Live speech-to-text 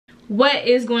What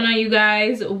is going on, you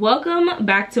guys? Welcome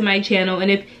back to my channel. And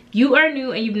if you are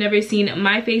new and you've never seen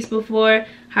my face before,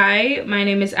 hi, my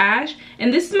name is Ash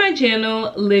and this is my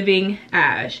channel, Living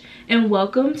Ash, and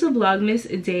welcome to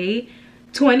Vlogmas day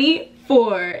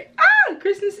 24.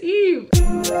 Christmas Eve.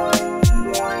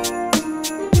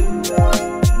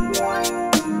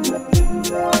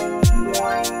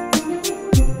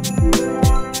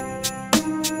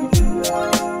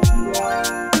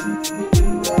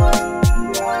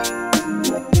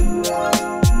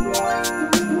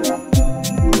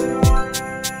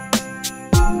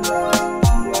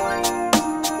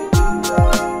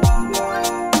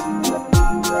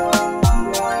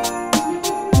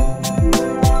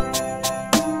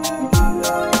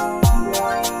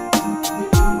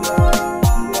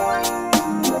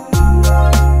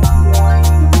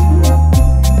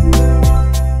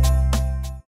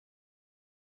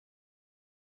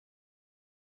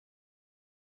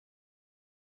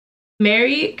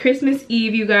 Merry Christmas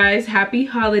Eve, you guys. Happy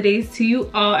holidays to you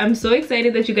all. I'm so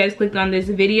excited that you guys clicked on this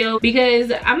video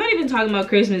because I'm not even talking about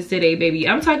Christmas today, baby.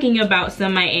 I'm talking about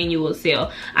semi-annual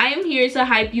sale. I am here to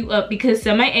hype you up because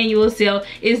semi-annual sale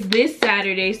is this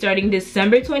Saturday starting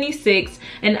December 26th,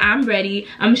 and I'm ready.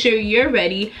 I'm sure you're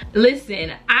ready.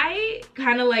 Listen, I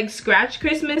kind of like scratch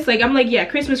Christmas. Like, I'm like, yeah,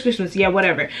 Christmas, yeah,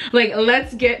 whatever. Like,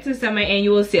 let's get to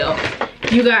semi-annual sale.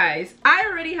 You guys, I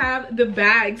already have the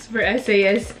bags for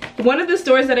SAS. One of the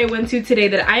stores that I went to today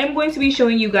that I am going to be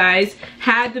showing you guys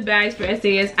had the bags for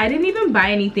SAS. I didn't even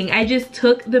buy anything. I just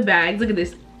took the bags. Look at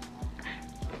this.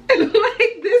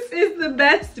 Like, this is the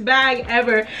best bag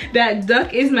ever. That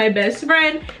duck is my best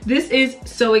friend. This is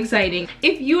so exciting.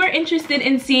 If you are interested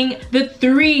in seeing the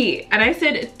three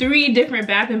different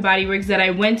Bath & Body Works that I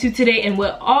went to today and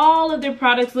what all of their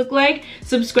products look like,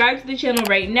 subscribe to the channel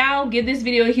right now. Give this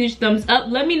video a huge thumbs up.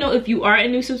 Let me know if you are a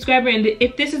new subscriber, and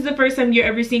if this is the first time you're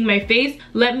ever seeing my face,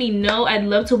 let me know. I'd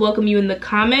love to welcome you in the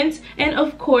comments. And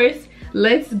of course,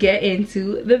 let's get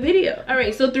into the video. All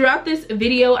right, so throughout this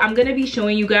video, I'm gonna be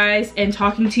showing you guys and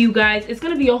talking to you guys. It's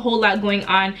gonna be a whole lot going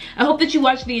on. I hope that you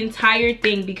watch the entire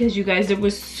thing because, you guys, there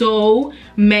was so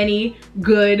many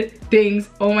good things.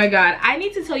 Oh my God. I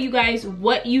need to tell you guys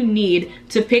what you need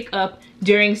to pick up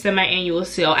during semi-annual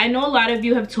sale. I know a lot of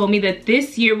you have told me that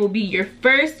this year will be your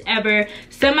first ever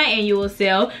semi-annual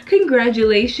sale.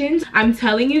 Congratulations. I'm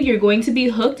telling you, you're going to be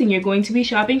hooked and you're going to be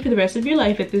shopping for the rest of your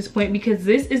life at this point because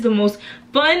this is the most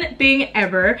fun thing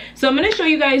ever. So I'm gonna show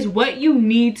you guys what you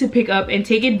need to pick up and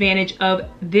take advantage of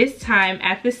this time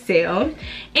at the sale.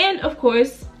 And of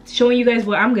course, showing you guys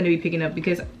what I'm gonna be picking up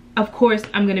because of course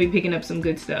I'm gonna be picking up some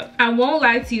good stuff. I won't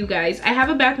lie to you guys, I have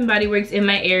a Bath & Body Works in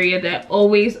my area that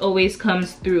always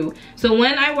comes through. So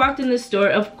when I walked in the store,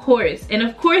 of course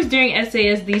during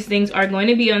SAS, these things are going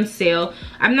to be on sale.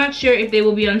 I'm not sure if they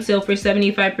will be on sale for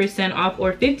 75% off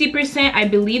or 50%. I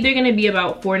believe they're gonna be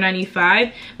about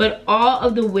 $4.95, but all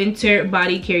of the winter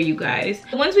body care, you guys.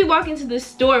 Once we walk into the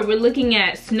store, we're looking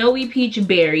at Snowy Peach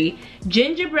Berry,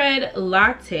 Gingerbread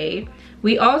Latte.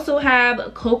 We also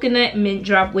have Coconut Mint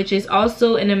Drop, which is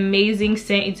also an amazing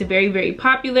scent. It's very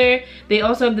popular. They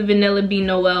also have the Vanilla Bean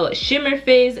Noel Shimmer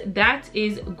Fizz. That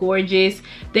is gorgeous.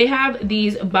 They have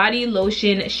these Body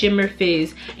Lotion Shimmer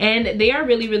Fizz, and they are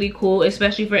really cool,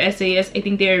 especially for SAS. I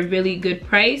think they're a really good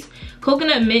price.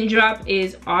 Coconut Mint Drop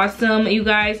is awesome, you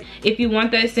guys. If you want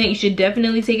that scent, you should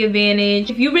definitely take advantage.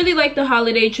 If you really like the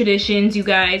holiday traditions, you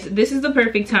guys, this is the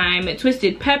perfect time.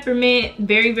 Twisted Peppermint,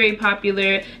 very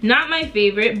popular. Not my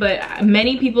favorite, but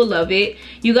many people love it.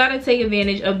 You gotta take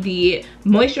advantage of the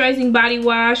moisturizing body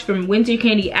wash from Winter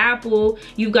Candy Apple.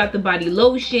 You've got the body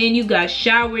lotion, you got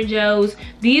shower gels.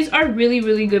 These are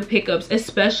really good pickups,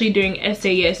 especially during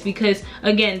SAS, because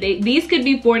again, these could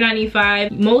be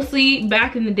 $4.95. Mostly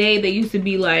back in the day, they used to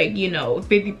be like, you know,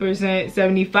 50%,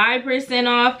 75%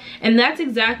 off, and that's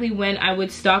exactly when I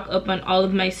would stock up on all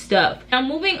of my stuff. Now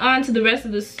moving on to the rest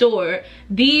of the store,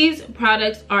 these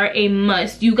products are a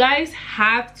must. You guys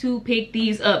have to pick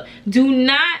these up. Do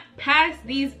not pass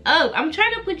these up. I'm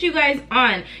trying to put you guys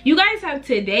on. You guys have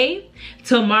today,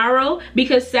 tomorrow,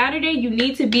 because Saturday you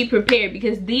need to be prepared,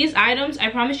 because these items, I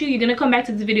promise you, you're gonna come back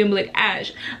to this video and be like,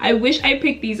 Ash, I wish I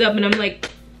picked these up. And I'm like,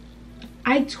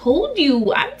 I told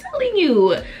you, I'm telling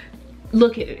you.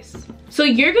 Look at this. So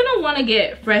you're gonna want to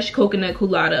get fresh coconut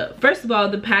colada. First of all,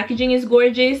 the packaging is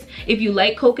gorgeous. If you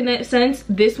like coconut scents,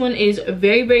 this one is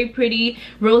very pretty.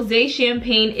 Rosé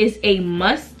Champagne is a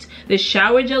must. The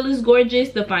shower gel is gorgeous.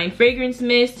 The fine fragrance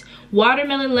mist,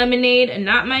 Watermelon lemonade,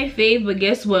 not my fave, but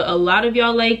guess what? A lot of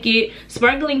y'all like it.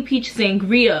 Sparkling peach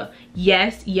sangria.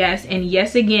 Yes, yes, and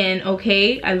yes again,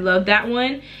 okay? I love that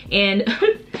one. And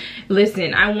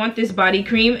listen, I want this body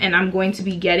cream, and I'm going to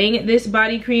be getting this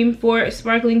body cream for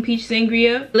sparkling peach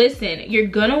sangria. Listen, you're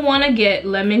gonna wanna get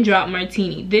lemon drop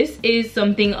martini. This is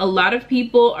something a lot of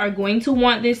people are going to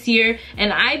want this year,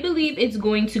 and I believe it's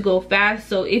going to go fast.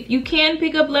 So if you can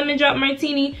pick up lemon drop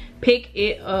martini, pick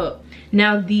it up.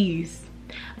 Now these,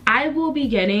 I will be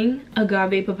getting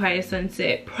Agave Papaya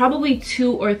Sunset, probably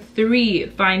 2 or 3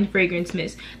 fine fragrance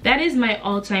mists. That is my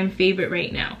all-time favorite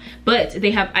right now. But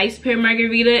they have Ice Pear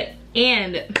Margarita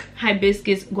and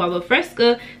Hibiscus Guava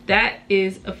Fresca. That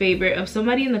is a favorite of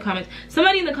somebody in the comments.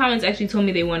 Somebody in the comments actually told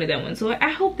me they wanted that one. So I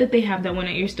hope that they have that one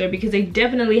at your store, because they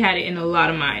definitely had it in a lot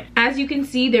of mine. As you can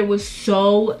see, there was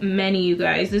so many, you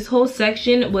guys. This whole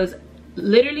section was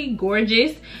literally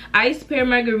gorgeous. Ice Pear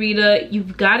Margarita,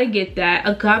 you've got to get that.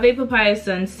 Agave Papaya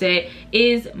Sunset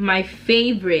is my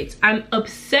favorite. I'm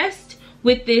obsessed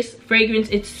with this fragrance.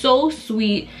 It's so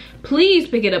sweet. Please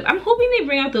pick it up. I'm hoping they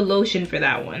bring out the lotion for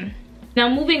that one. Now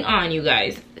moving on, you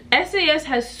guys. SAS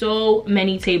has so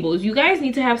many tables. You guys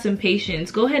need to have some patience.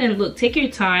 Go ahead and look, take your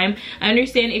time. I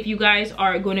understand if you guys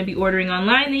are going to be ordering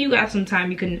online, then you got some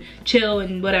time, you can chill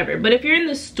and whatever. But if you're in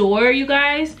the store, you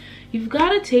guys, you've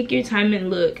got to take your time and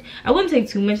look. I wouldn't take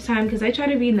too much time because I try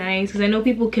to be nice, because I know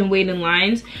people can wait in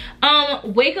lines.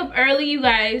 Wake up early, you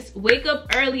guys. Wake up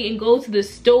early and go to the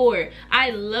store.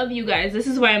 I love you guys. This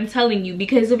is why I'm telling you,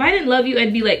 because if I didn't love you,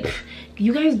 I'd be like,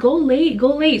 you guys go late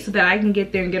so that I can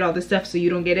get there and get all the stuff so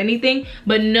you don't get anything.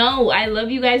 But no, I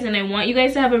love you guys and I want you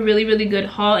guys to have a really, really good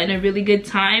haul and a really good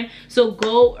time. So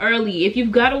go early. If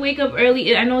you've got to wake up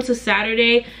early, I know it's a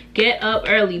Saturday, get up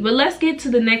early. But let's get to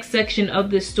the next section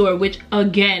of the store, which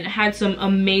again had some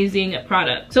amazing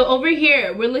products. So over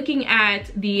here, we're looking at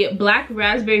the Black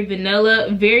Raspberry Vanilla.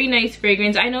 Very nice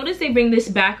fragrance. I noticed they bring this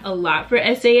back a lot for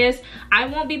SAS. I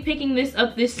won't be picking this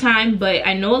up this time, but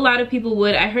I know a lot of people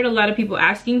would. I heard a lot of people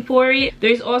asking for it.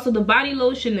 There's also the body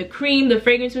lotion, the cream, the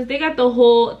fragrances. They got the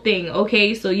whole thing,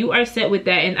 okay? So you are set with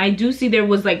that. And I do see there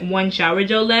was like 1 shower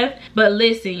gel left. But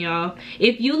listen, y'all,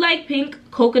 if you like pink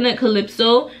coconut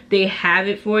calypso, they have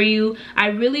it for you. I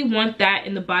really want that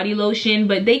in the body lotion,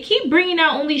 but they keep bringing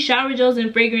out only shower gels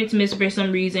and fragrance mist for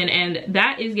some reason, and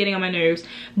that is getting on my nerves.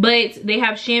 But they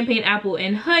have champagne apple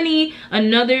and honey,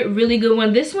 another really good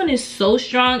one. This one is so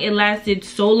strong, it lasted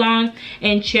so long.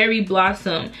 And cherry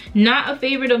blossom, not a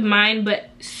favorite of mine, but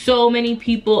so many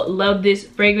people love this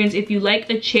fragrance. If you like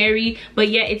a cherry, but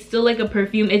yet it's still like a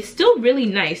perfume, it's still really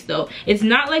nice though. It's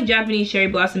not like Japanese cherry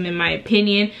blossom in my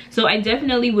opinion, so I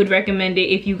definitely would recommend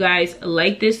it if you guys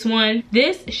like this one.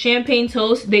 This champagne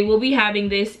toast, they will be having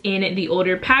this in the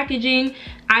older packaging.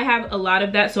 I have a lot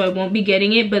of that, so I won't be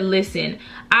getting it, but listen,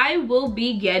 I will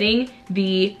be getting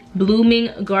the Blooming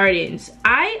Gardens.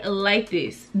 I like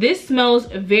this. This smells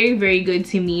very, very good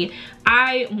to me.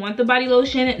 I want the body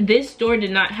lotion. This store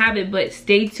did not have it, but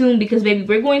stay tuned because baby,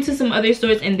 we're going to some other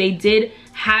stores and they did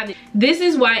have it. This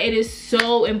is why it is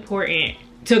so important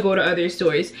to go to other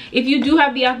stores. If you do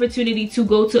have the opportunity to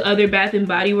go to other Bath and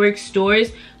Body Works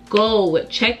stores, go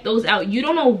check those out. You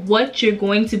don't know what you're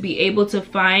going to be able to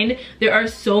find. There are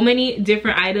so many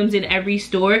different items in every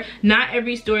store. Not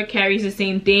every store carries the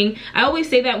same thing. I always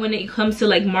say that when it comes to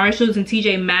like Marshalls and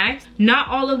TJ Maxx, not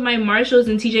all of my Marshalls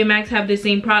and TJ Maxx have the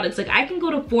same products. Like I can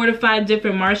go to 4 to 5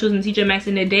 different Marshalls and TJ Maxx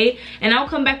in a day and I'll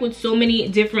come back with so many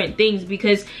different things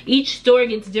because each store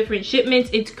gets different shipments.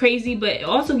 It's crazy, but it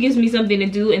also gives me something to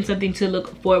do and something to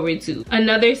look forward to.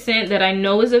 Another scent that I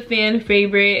know is a fan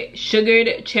favorite,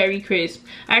 Sugared Cherry Crisp.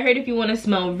 I heard if you want to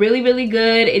smell really, really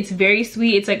good, it's very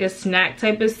sweet, it's like a snack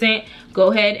type of scent,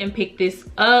 go ahead and pick this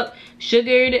up.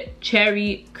 Sugared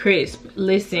Cherry Crisp.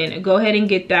 Listen, go ahead and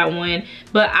get that one.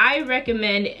 But I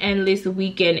recommend Endless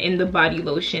Weekend in the body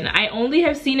lotion. I only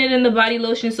have seen it in the body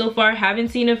lotion so far, haven't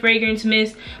seen a fragrance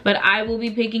mist, but I will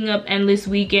be picking up Endless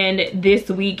Weekend this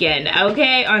weekend,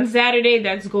 okay? On Saturday,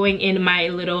 that's going in my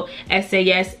little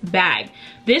SAS bag.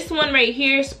 This one right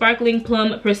here, Sparkling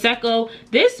Plum Prosecco,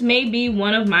 this may be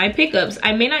one of my pickups.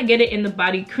 I may not get it in the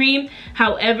body cream,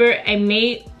 however, I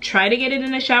may try to get it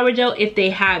in a shower gel if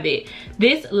they have it.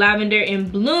 This Lavender in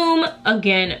Bloom,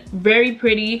 again, very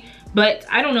pretty, but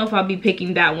I don't know if I'll be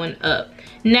picking that one up.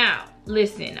 Now,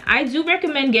 listen, I do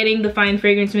recommend getting the fine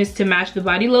fragrance mist to match the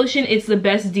body lotion. It's the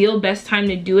best deal, best time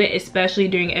to do it, especially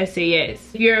during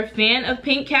SAS. If you're a fan of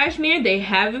pink cashmere, they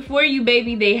have it for you,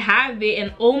 baby. They have it,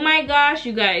 and oh my gosh,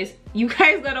 you guys, You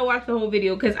guys gotta watch the whole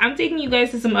video because I'm taking you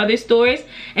guys to some other stores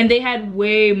and they had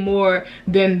way more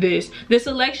than this. The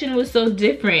selection was so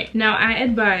different. Now I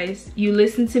advise you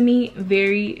listen to me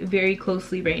very, very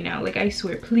closely right now. Like, I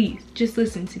swear, please just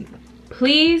listen to me.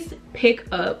 Please pick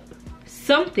up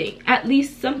something, at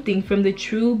least something from the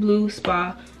True Blue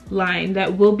Spa line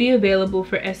that will be available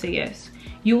for SAS.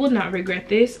 You will not regret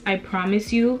this. I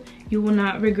promise you, you will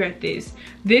not regret this.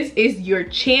 This is your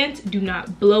chance. Do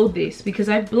not blow this because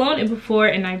I've blown it before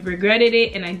and I've regretted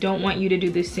it, and I don't want you to do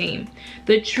the same.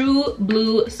 The True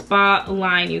Blue Spa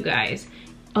line, you guys.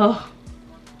 Oh,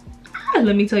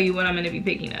 let me tell you what I'm going to be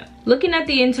picking up. Looking at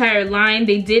the entire line,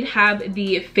 they did have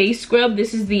the face scrub.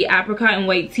 This is the apricot and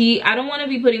white tea. I don't want to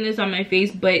be putting this on my face,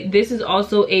 but this is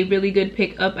also a really good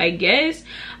pickup, I guess.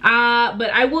 But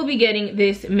I will be getting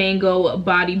this mango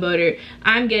body butter.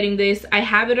 I'm getting this. I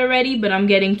have it already, but I'm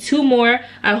getting 2 more.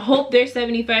 I hope they're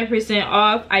 75%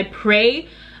 off. I pray.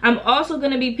 I'm also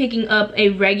going to be picking up a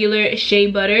regular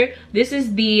shea butter. This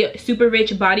is the Super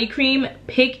Rich Body Cream.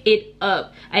 Pick it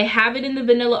up. I have it in the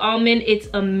vanilla almond. It's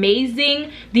amazing.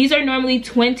 These are normally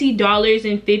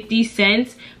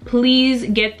 $20.50. Please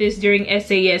get this during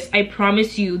SAS. I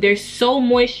promise you, they're so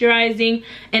moisturizing.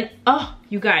 And oh,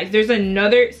 you guys, there's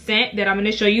another scent that I'm going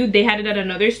to show you. They had it at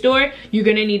another store. You're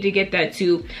going to need to get that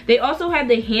too. They also had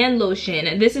the hand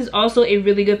lotion. This is also a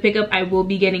really good pickup. I will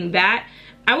be getting that.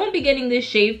 I won't be getting this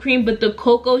shave cream, but the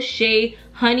Cocoa Shea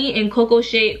Honey and Cocoa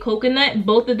Shea Coconut,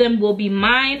 both of them will be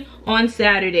mine on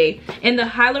Saturday. And the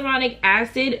hyaluronic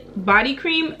acid body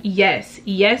cream, yes,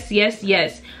 yes, yes,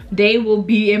 yes. They will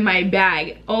be in my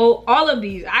bag. Oh, all of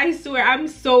these. I swear, I'm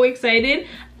so excited.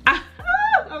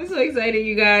 I'm so excited,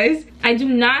 you guys. I do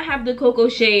not have the Cocoa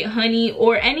Shea Honey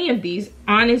or any of these,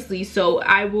 honestly, so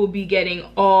I will be getting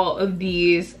all of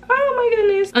these. Oh my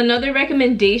goodness. Another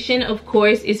recommendation, of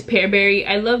course, is Pearberry.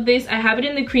 I love this. I have it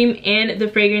in the cream and the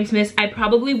fragrance mist. I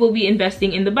probably will be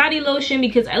investing in the body lotion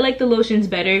because I like the lotions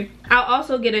better. I'll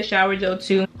also get a shower gel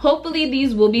too. Hopefully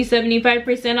these will be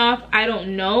 75% off. I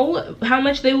don't know how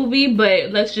much they will be,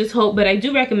 but let's just hope. But I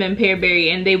do recommend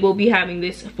Pearberry, and they will be having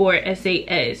this for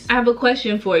SAS. I have a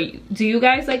question for you. Do you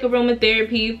guys like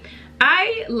aromatherapy?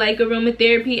 I like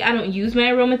aromatherapy. I don't use my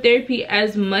aromatherapy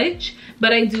as much,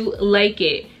 but I do like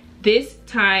it. This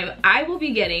time I will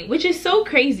be getting, which is so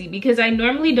crazy because I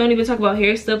normally don't even talk about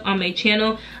hair stuff on my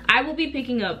channel, I will be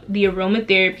picking up the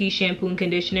aromatherapy shampoo and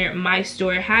conditioner. My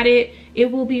store had it. It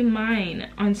will be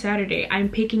mine on Saturday. I'm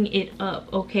picking it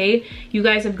up, okay? You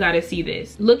guys have got to see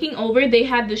this. Looking over, they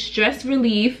had the Stress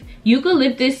Relief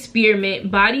Eucalyptus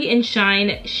Spearmint Body and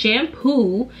Shine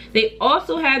shampoo. They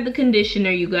also had the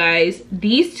conditioner, you guys.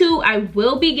 These two I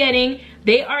will be getting.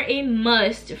 They are a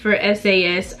must for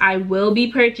SAS. I will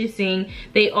be purchasing.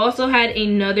 They also had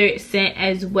another scent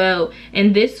as well,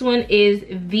 and this one is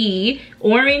the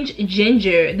Orange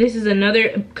Ginger. This is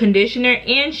another conditioner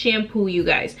and shampoo, you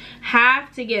guys.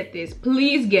 Have to get this.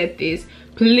 Please get this.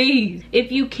 Please.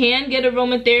 If you can get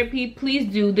aromatherapy, please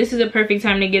do. This is a perfect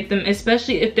time to get them,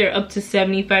 especially if they're up to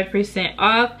 75%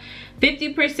 off.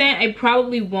 50% I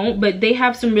probably won't, but they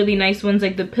have some really nice ones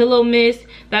like the Pillow Mist.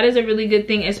 That is a really good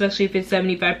thing, especially if it's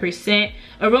 75%.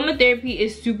 Aromatherapy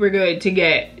is super good to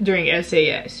get during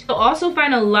SAS. You'll also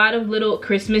find a lot of little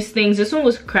Christmas things. This one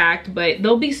was cracked, but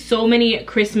there'll be so many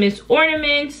Christmas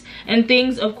ornaments and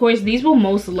things. Of course, these will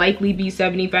most likely be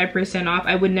 75% off.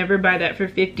 I would never buy that for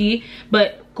 50,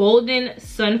 but Golden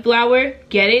Sunflower,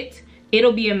 get it.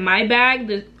 It'll be in my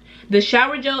bag. The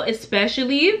shower gel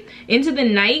especially, Into the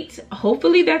Night,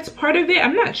 hopefully that's part of it.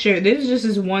 I'm not sure. This is just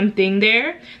this one thing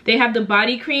there. They have the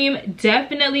body cream.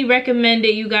 Definitely recommend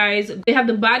it, you guys. They have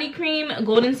the body cream,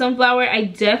 Golden Sunflower. I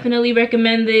definitely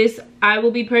recommend this. I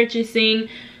will be purchasing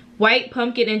White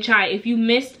Pumpkin and Chai. If you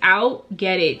missed out,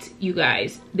 get it, you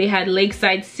guys. They had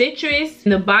Lakeside Citrus,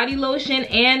 the body lotion,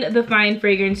 and the fine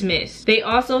fragrance mist. They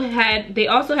also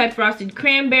had Frosted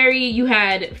Cranberry. You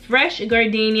had Fresh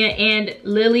Gardenia and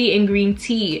Lily and Green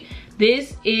Tea.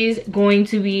 This is going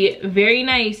to be very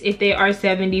nice if they are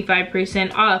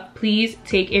 75% off. Please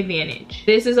take advantage.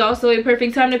 This is also a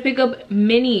perfect time to pick up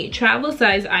mini travel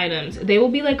size items. They will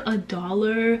be like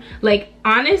 $1. Like,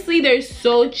 honestly, they're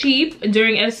so cheap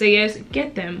during SAS.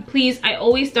 Get them, please. I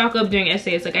always stock up during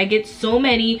SAS. Like, I get so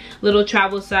many little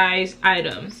travel size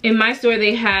items. In my store,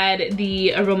 they had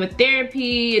the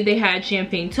aromatherapy, they had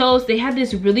champagne toast, they had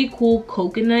this really cool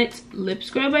coconut lip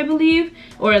scrub, I believe,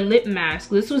 or a lip mask.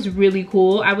 This was really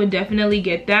cool. I would definitely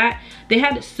get that. They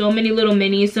had so many little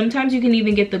minis. Sometimes you can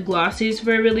even get the glosses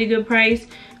for a really good price.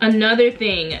 Another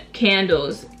thing,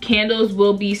 candles. Candles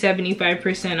will be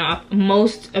 75% off.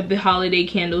 Most of the holiday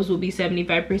candles will be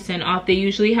 75% off. They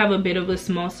usually have a bit of a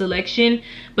small selection,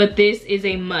 but this is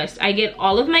a must. I get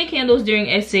all of my candles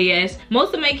during SAS.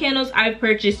 Most of my candles I've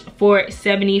purchased for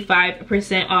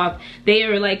 75% off. They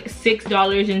are like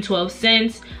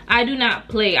 $6.12. I do not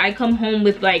play. I come home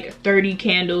with like 30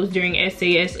 candles during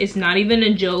SAS. It's not even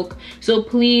a joke. So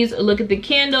please look at the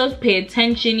candles, pay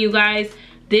attention, you guys.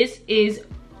 This is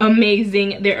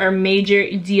amazing. There are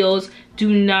major deals.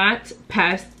 Do not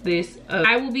pass this up.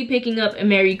 I will be picking up a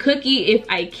Mary Cookie if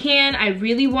I can. I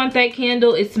really want that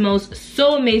candle. It smells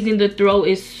so amazing. The throw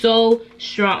is so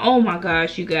strong. Oh my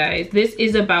gosh, you guys, this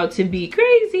is about to be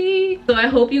crazy. So I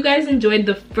hope you guys enjoyed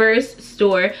the first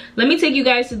store. Let me take you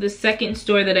guys to the second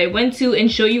store that I went to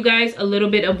and show you guys a little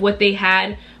bit of what they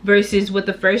had versus what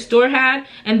the first store had.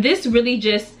 And this really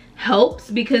just helps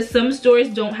because some stores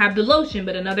don't have the lotion,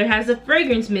 but another has a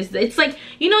fragrance mist. It's like,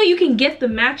 you know, you can get the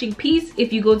matching piece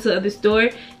if you go to the other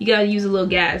store. You gotta use a little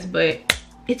gas, but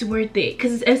it's worth it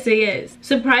because it's SAS.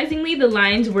 Surprisingly, the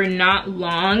lines were not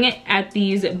long at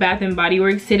these Bath & Body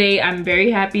Works today. I'm very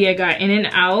happy I got in and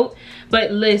out.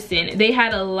 But listen, they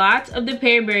had a lot of the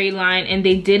Pearberry line, and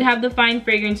they did have the fine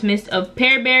fragrance mist of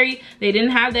Pearberry. They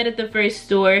didn't have that at the first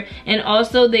store. And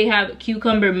also they have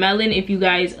Cucumber Melon if you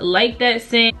guys like that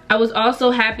scent. I was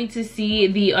also happy to see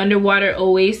the Underwater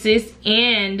Oasis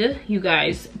and, you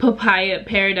guys, Papaya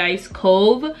Paradise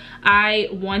Cove. I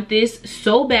want this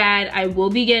so bad. I will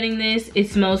be getting this. It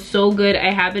smells so good.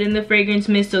 I have it in the fragrance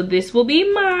mist, so this will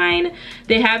be mine.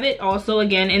 They have it also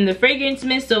again in the fragrance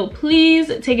mist, so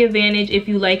please take advantage if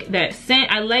you like that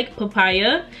scent. I like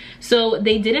papaya. So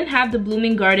they didn't have the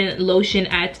Blooming Garden lotion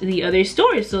at the other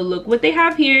stores, so look what they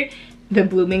have here. The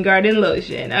Blooming Garden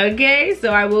lotion. Okay,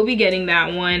 so I will be getting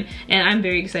that one, and I'm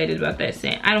very excited about that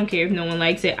scent. I don't care if no one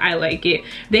likes it, I like it.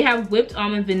 They have Whipped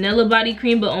Almond Vanilla body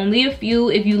cream, but only a few.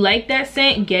 If you like that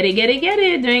scent, get it, get it, get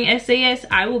it. During SAS,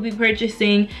 I will be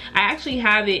purchasing. I actually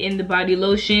have it in the body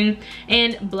lotion.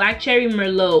 And Black Cherry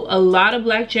Merlot. A lot of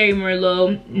Black Cherry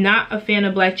Merlot. Not a fan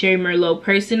of Black Cherry Merlot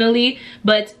personally,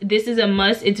 but this is a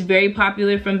must. It's very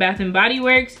popular from Bath & Body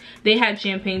Works. They had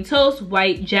Champagne Toast,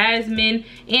 White Jasmine,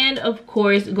 and of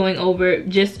course going over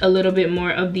just a little bit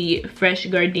more of the Fresh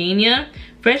Gardenia.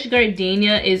 Fresh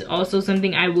Gardenia is also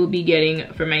something I will be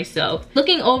getting for myself.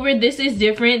 Looking over, this is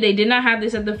different. They did not have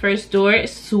this at the first store.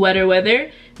 Sweater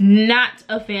Weather. Not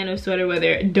a fan of Sweater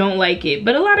Weather, don't like it,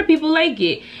 but a lot of people like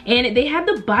it. And they have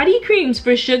the body creams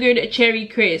for Sugared Cherry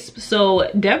Crisp, so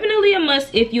definitely a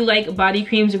must if you like body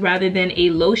creams rather than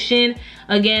a lotion.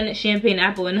 Again, Champagne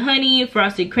Apple and Honey,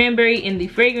 Frosted Cranberry in the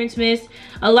fragrance mist,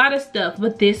 a lot of stuff,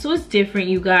 but this was different,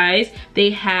 you guys.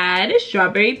 They had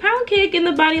Strawberry Pound Cake in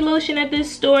the body lotion at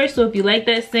this store, so if you like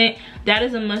that scent, that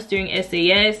is a must during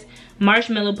SAS.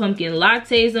 Marshmallow Pumpkin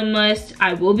Latte is a must.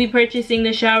 I will be purchasing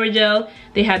the shower gel.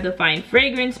 They had the fine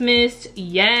fragrance mist,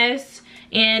 yes.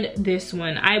 And this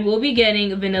one, I will be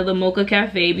getting Vanilla Mocha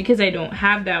Cafe because I don't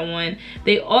have that one.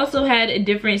 They also had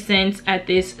different scents at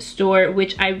this store,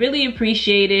 which I really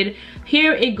appreciated.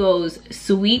 Here it goes,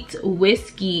 Sweet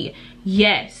Whiskey.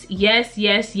 Yes, yes,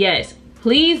 yes, yes.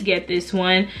 Please get this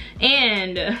one.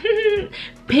 And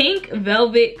Pink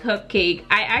Velvet Cupcake.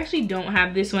 I actually don't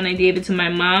have this one. I gave it to my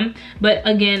mom. But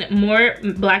again, more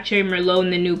Black Cherry Merlot in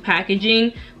the new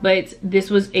packaging. But this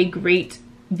was a great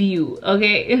view,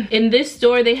 okay? In this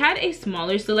store, they had a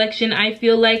smaller selection, I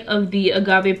feel like, of the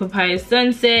Agave Papaya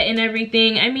Sunset and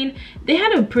everything. I mean, they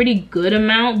had a pretty good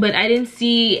amount, but I didn't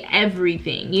see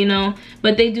everything, you know?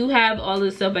 But they do have all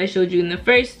the stuff I showed you in the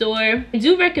first store. I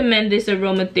do recommend this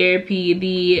aromatherapy,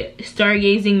 the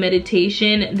Stargazing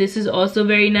Meditation. This is also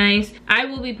very nice. I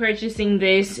will be purchasing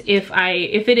this if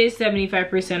it is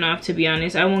 75% off, to be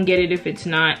honest. I won't get it if it's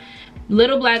not.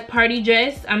 Little Black Party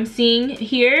Dress I'm seeing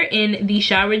here in the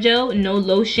shower gel, no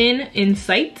lotion in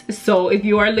sight. So if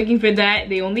you are looking for that,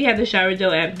 they only have the shower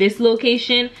gel at this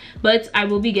location, but I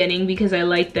will be getting because I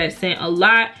like that scent a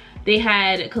lot. They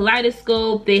had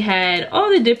Kaleidoscope, they had all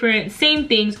the different same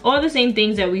things, all the same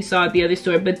things that we saw at the other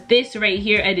store, but this right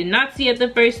here I did not see at the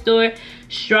first store.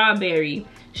 Strawberry.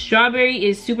 Strawberry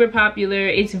is super popular.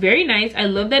 It's very nice. I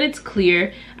love that it's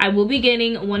clear. I will be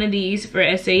getting one of these for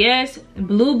SAS.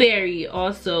 Blueberry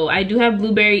also. I do have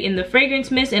blueberry in the fragrance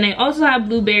mist, and I also have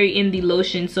blueberry in the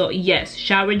lotion. So yes,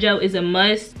 shower gel is a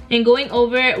must. And going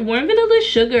over, Warm Vanilla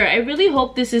Sugar. I really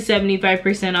hope this is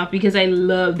 75% off because I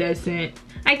love that scent.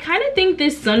 I kind of think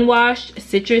this Sun-Washed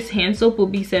Citrus Hand Soap will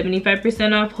be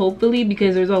 75% off, hopefully,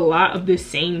 because there's a lot of the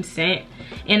same scent.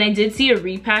 And I did see a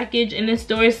repackage in the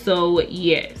store, so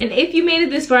yes. And if you made it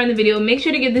this far in the video, make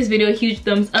sure to give this video a huge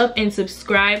thumbs up and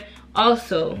subscribe.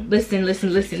 Also, listen,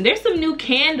 there's some new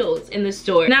candles in the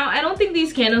store. Now, I don't think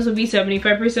these candles will be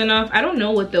 75% off. I don't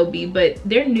know what they'll be, but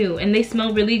they're new and they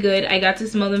smell really good. I got to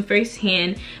smell them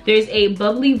firsthand. There's a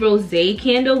bubbly rosé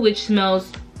candle, which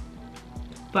smells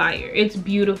fire. It's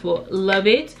beautiful. Love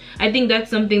it. I think that's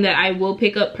something that I will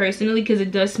pick up personally because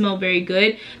it does smell very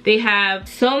good. They have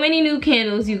so many new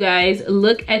candles, you guys.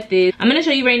 Look at this. I'm going to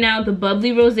show you right now the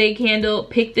bubbly rosé candle.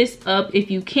 Pick this up if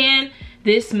you can.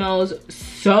 This smells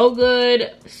so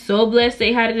good. So blessed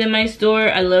they had it in my store.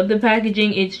 I love the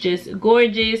packaging. It's just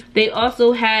gorgeous. They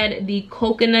also had the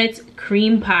coconut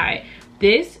cream pie.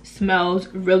 This smells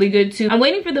really good too. I'm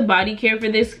waiting for the body care for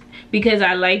this because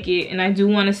I like it and I do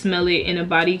want to smell it in a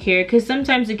body care because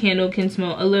sometimes the candle can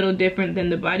smell a little different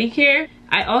than the body care.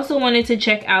 I also wanted to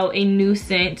check out a new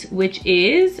scent, which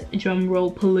is, drum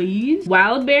roll please,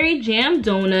 wild berry jam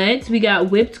donuts. We got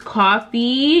whipped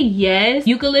coffee, yes.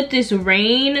 Eucalyptus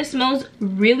rain smells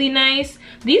really nice.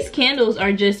 These candles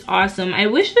are just awesome. I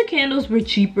wish the candles were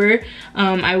cheaper.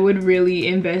 I would really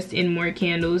invest in more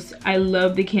candles. I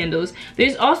love the candles.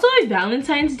 There's also a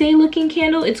Valentine's Day looking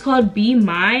candle. It's called Be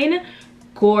Mine.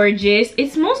 Gorgeous.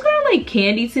 It smells kind of like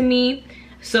candy to me,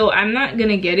 so I'm not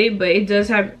gonna get it, but it does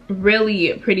have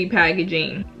really pretty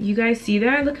packaging. You guys see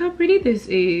that? Look how pretty this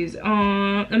is.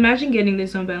 Imagine getting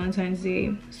this on Valentine's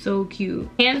Day. So cute.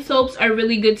 Hand soaps are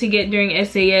really good to get during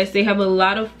SAS. They have a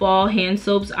lot of fall hand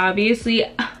soaps. Obviously,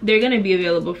 they're gonna be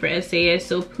available for SAS,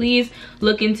 so please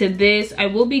look into this. I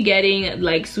will be getting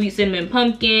like sweet cinnamon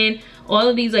pumpkin, all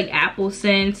of these like apple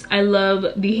scents. I love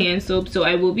the hand soap, so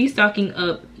I will be stocking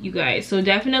up, you guys. So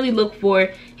definitely look for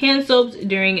hand soaps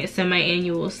during a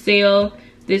semi-annual sale.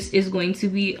 This is going to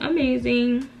be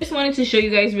amazing. Just wanted to show you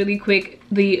guys really quick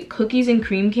the cookies and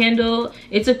cream candle.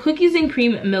 It's a cookies and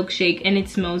cream milkshake and it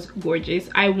smells gorgeous.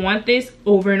 I want this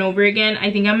over and over again.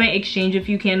 I think I might exchange a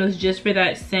few candles just for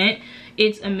that scent.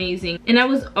 It's amazing. And I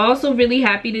was also really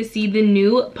happy to see the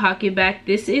new pocket back.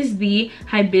 This is the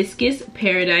Hibiscus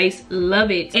Paradise.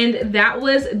 Love it. And that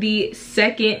was the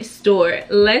second store.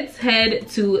 Let's head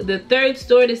to the third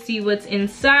store to see what's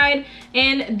inside.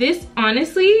 And this,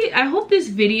 honestly, I hope this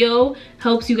video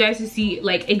helps you guys to see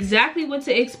like exactly what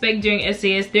to expect during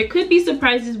SAS. There could be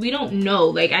surprises, we don't know.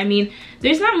 Like, I mean,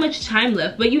 there's not much time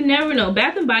left, but you never know.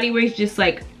 Bath and Body Works just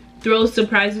like throws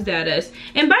surprises at us.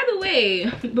 And by the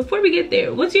way, before we get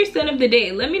there, what's your scent of the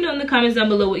day? Let me know in the comments down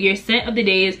below what your scent of the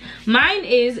day is. Mine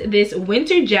is this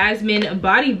Winter Jasmine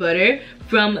body butter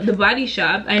from The Body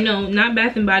Shop. I know, not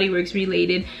Bath and Body Works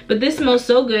related, but this smells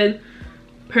so good.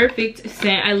 Perfect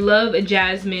scent. I love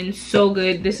jasmine, so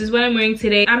good. This is what I'm wearing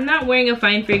today. I'm not wearing a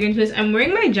fine fragrance mist. I'm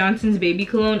wearing my Johnson's baby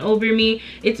cologne over me.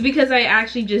 It's because I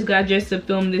actually just got dressed to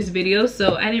film this video,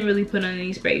 so I didn't really put on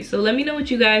any spray. So let me know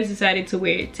what you guys decided to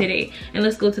wear today, and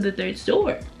let's go to the third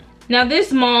store. Now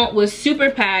this mall was super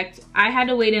packed. I had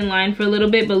to wait in line for a little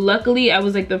bit, but luckily I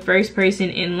was like the first person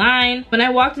in line. When I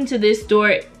walked into this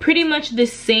store, pretty much the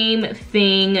same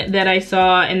thing that I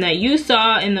saw and that you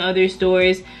saw in the other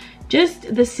stores.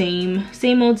 Just the same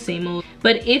old, same old.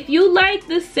 But if you like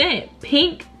the scent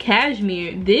Pink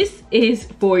Cashmere, this is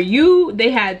for you. They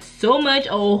had so much, a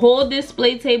whole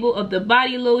display table of the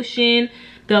body lotion,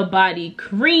 the body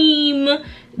cream.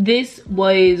 This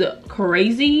was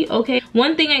crazy, okay?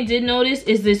 One thing I did notice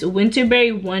is this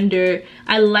Winterberry Wonder.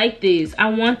 I like this. I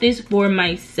want this for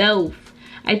myself.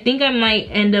 I think I might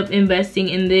end up investing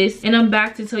in this. And I'm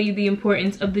back to tell you the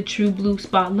importance of the True Blue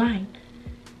Spa line.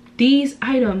 These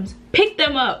items, pick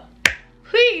them up.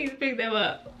 Please pick them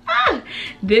up.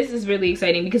 This is really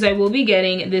exciting because I will be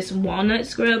getting this walnut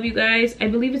scrub, you guys. I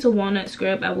believe it's a walnut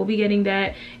scrub. I will be getting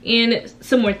that and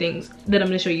some more things that I'm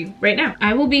going to show you right now.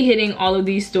 I will be hitting all of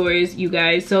these stores, you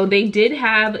guys. So they did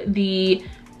have the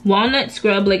walnut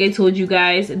scrub, like I told you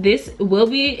guys. This will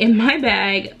be in my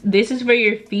bag. This is for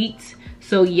your feet.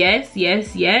 So yes,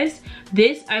 yes, yes.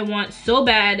 This I want so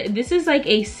bad. This is like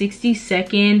a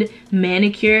 60-second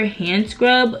manicure hand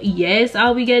scrub. Yes,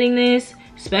 I'll be getting this,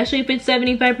 especially if it's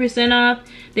 75% off.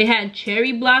 They had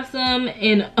cherry blossom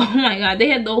and oh my god, they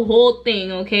had the whole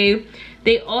thing, okay?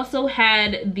 They also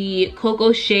had the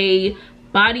Coco Shea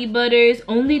body butters,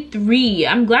 only 3.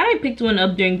 I'm glad I picked one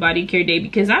up during body care day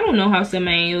because I don't know how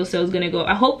semi-annual sale is gonna go.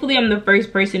 Hopefully I'm the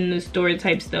first person in the store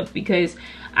type stuff because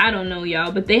I don't know,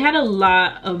 y'all, but they had a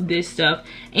lot of this stuff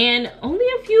and only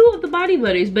a few of the body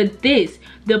butters. But this,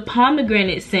 the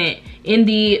pomegranate scent in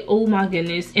the, oh my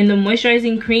goodness, in the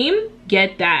moisturizing cream,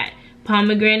 get that.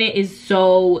 pomegranate is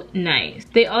so nice.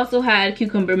 They also had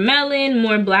cucumber melon,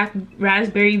 more black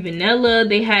raspberry vanilla.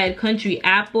 They had country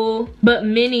apple. But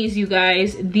minis, you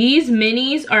guys, these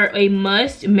minis are a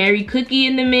must. Mary cookie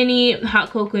in the mini, hot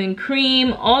cocoa and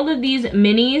cream. All of these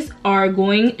minis are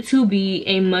going to be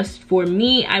a must for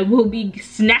me. I will be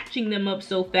snatching them up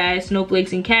so fast.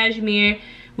 Snowflakes and cashmere,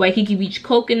 Waikiki Beach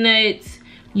coconuts.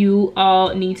 You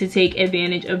all need to take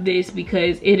advantage of this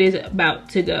because it is about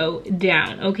to go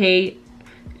down, okay?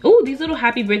 Oh, these little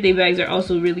happy birthday bags are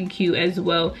also really cute as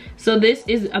well. So this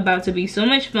is about to be so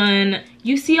much fun.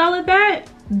 You see all of that?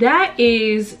 That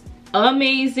is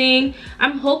amazing.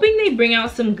 I'm hoping they bring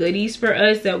out some goodies for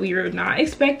us that we were not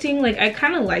expecting. Like, I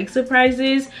kind of like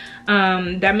surprises.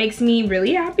 That makes me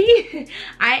really happy.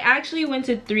 I actually went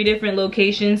to 3 different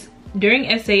locations.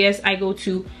 During SAS, I go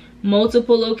to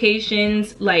multiple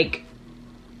locations, like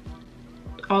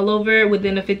all over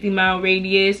within a 50-mile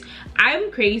radius.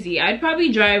 I'm crazy. I'd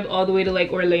probably drive all the way to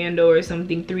like Orlando or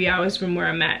something, 3 hours from where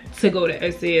I'm at, to go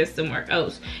to SAS somewhere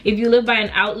else. If you live by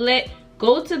an outlet,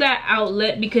 go to that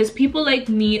outlet because people like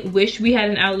me wish we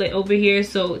had an outlet over here.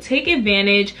 So take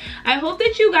advantage. I hope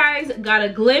that you guys got a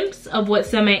glimpse of what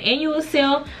semi-annual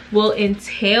sale will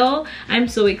entail. I'm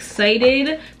so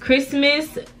excited.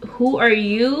 Christmas, who are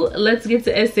you? Let's get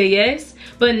to SAS.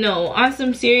 But no, on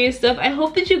some serious stuff, I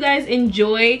hope that you guys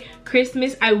enjoy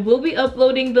Christmas. I will be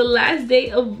uploading the last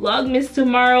day of Vlogmas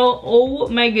tomorrow. Oh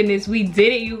my goodness, we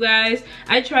did it, you guys.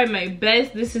 I tried my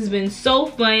best. This has been so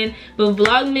fun. But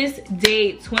Vlogmas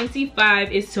day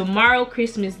 25 is tomorrow,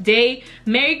 Christmas day.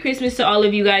 Merry Christmas to all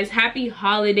of you guys. Happy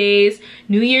holidays.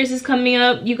 New Year's is coming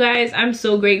up, you guys. I'm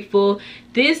so grateful.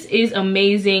 This is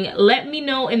amazing. Let me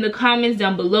know in the comments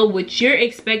down below what you're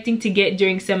expecting to get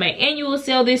during semi-annual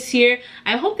sale this year.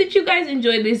 I hope that you guys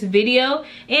enjoyed this video,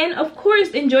 and of course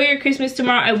enjoy your Christmas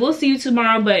tomorrow. I will see you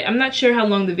tomorrow, but I'm not sure how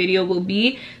long the video will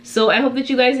be. So I hope that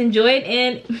you guys enjoyed,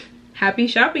 and happy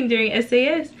shopping during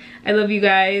SAS. I love you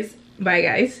guys. Bye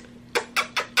guys.